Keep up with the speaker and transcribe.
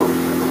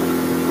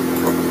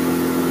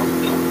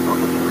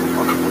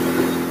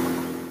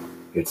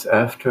It's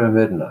after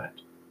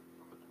midnight.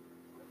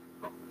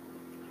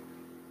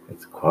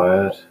 It's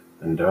quiet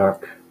and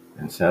dark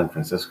in San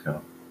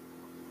Francisco.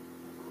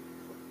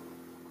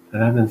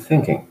 And I've been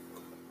thinking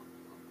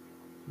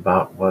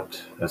about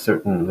what a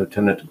certain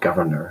lieutenant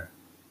governor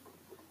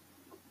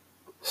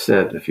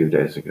said a few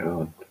days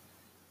ago. And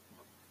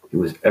he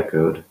was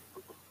echoed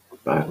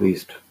by at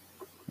least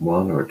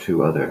one or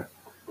two other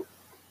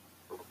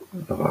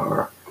of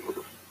our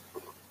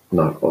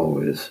not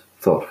always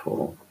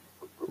thoughtful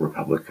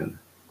Republican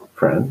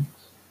friends.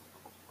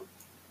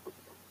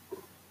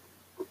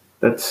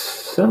 That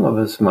some of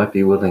us might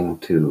be willing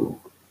to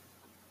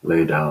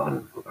lay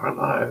down our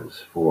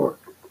lives for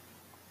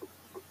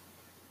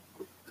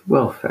the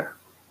welfare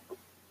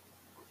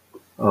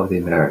of the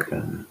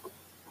American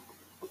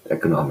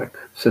economic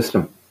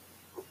system.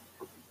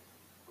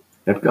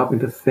 It got me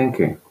to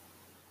thinking,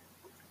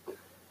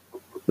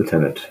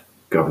 Lieutenant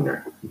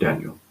Governor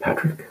Daniel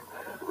Patrick,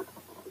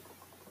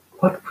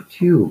 what would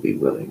you be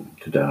willing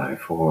to die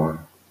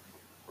for?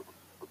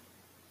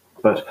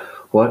 But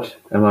what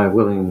am I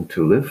willing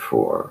to live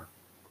for?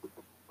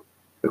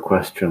 The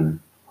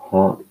question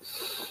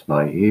haunts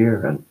my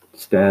ear and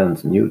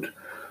stands mute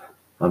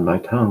on my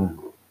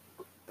tongue.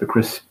 The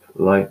crisp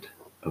light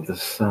of the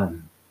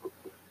sun,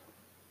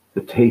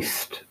 the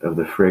taste of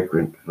the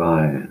fragrant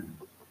vine,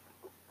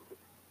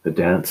 the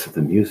dance of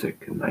the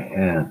music in my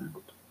hand,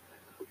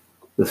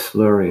 the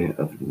slurry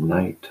of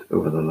night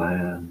over the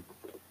land,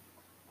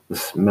 the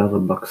smell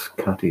of Bucks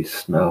County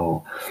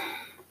snow,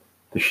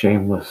 the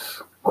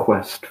shameless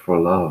quest for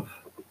love,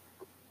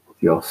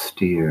 the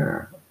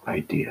austere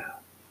idea.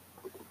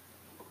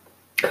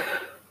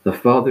 The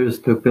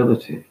Father's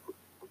nobility,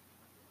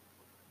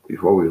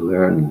 before we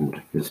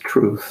learned his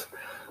truth,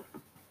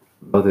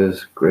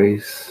 Mother's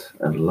grace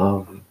and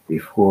love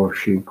before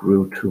she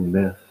grew to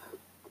myth,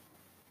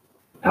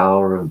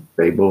 Tower of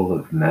Babel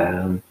of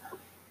man,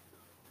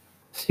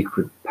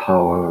 secret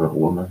power of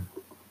woman,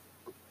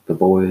 the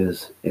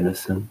boy's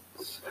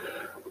innocence,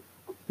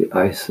 the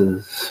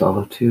ice's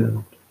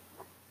solitude,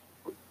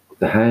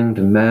 the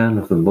hanged man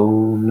of the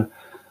moon,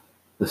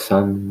 the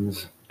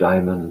sun's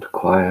diamond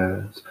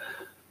choirs,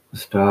 the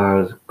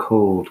star's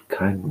cold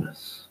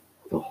kindness,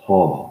 the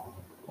hall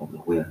of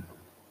the wind.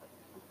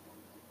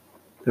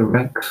 The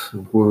wrecks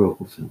of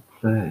worlds in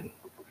play,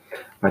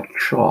 like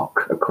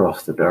chalk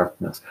across the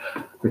darkness,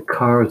 the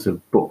cards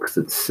of books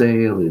that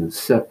sail in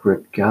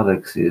separate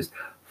galaxies,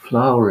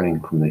 flowering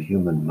from the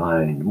human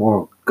mind,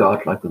 more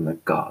godlike than the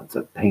gods,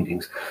 a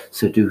painting's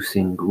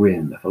seducing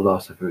grin, a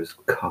philosopher's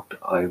cocked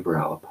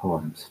eyebrow, a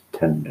poem's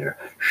tender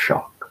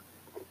shock.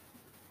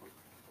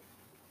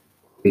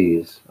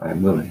 These I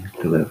am willing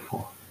to live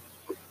for.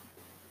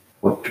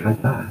 What should I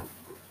die?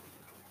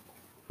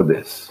 For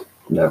this,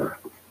 never.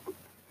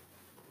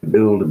 To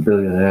build a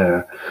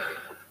billionaire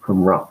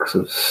from rocks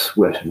of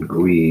sweat and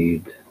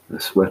greed,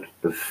 the sweat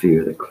of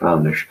fear, the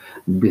clownish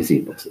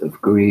busyness of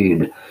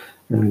greed,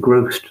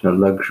 engrossed in a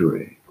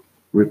luxury,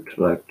 ripped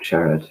like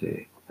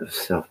charity, of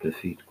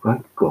self-defeat,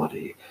 quite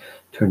gaudy,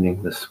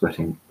 turning the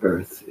sweating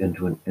earth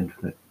into an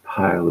infinite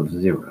pile of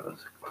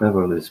zeros,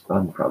 cleverly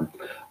spun from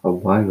a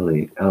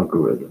wily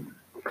algorithm,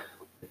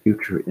 the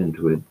future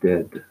into a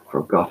dead,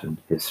 forgotten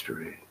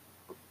history.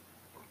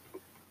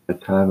 A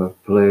time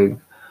of plague,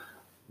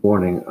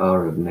 warning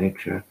hour of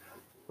nature,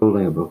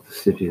 rolling above the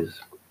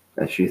cities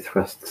as she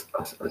thrusts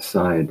us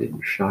aside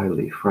in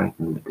shyly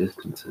frightened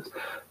distances,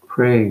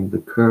 praying the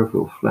curve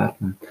will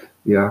flatten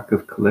the arc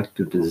of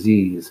collective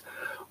disease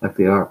like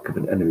the arc of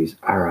an enemy's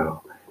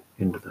arrow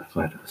into the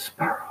flight of a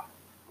sparrow.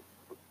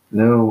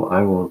 No,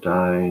 I will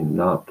die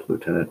not,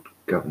 Lieutenant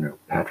Governor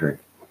Patrick,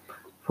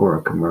 for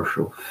a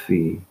commercial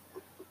fee,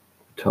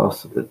 the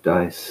toss of the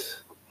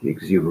dice, the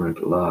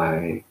exuberant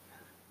lie,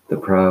 the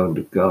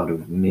proud god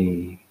of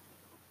me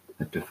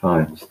that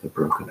defines the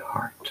broken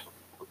heart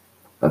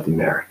of the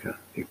American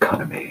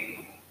economy.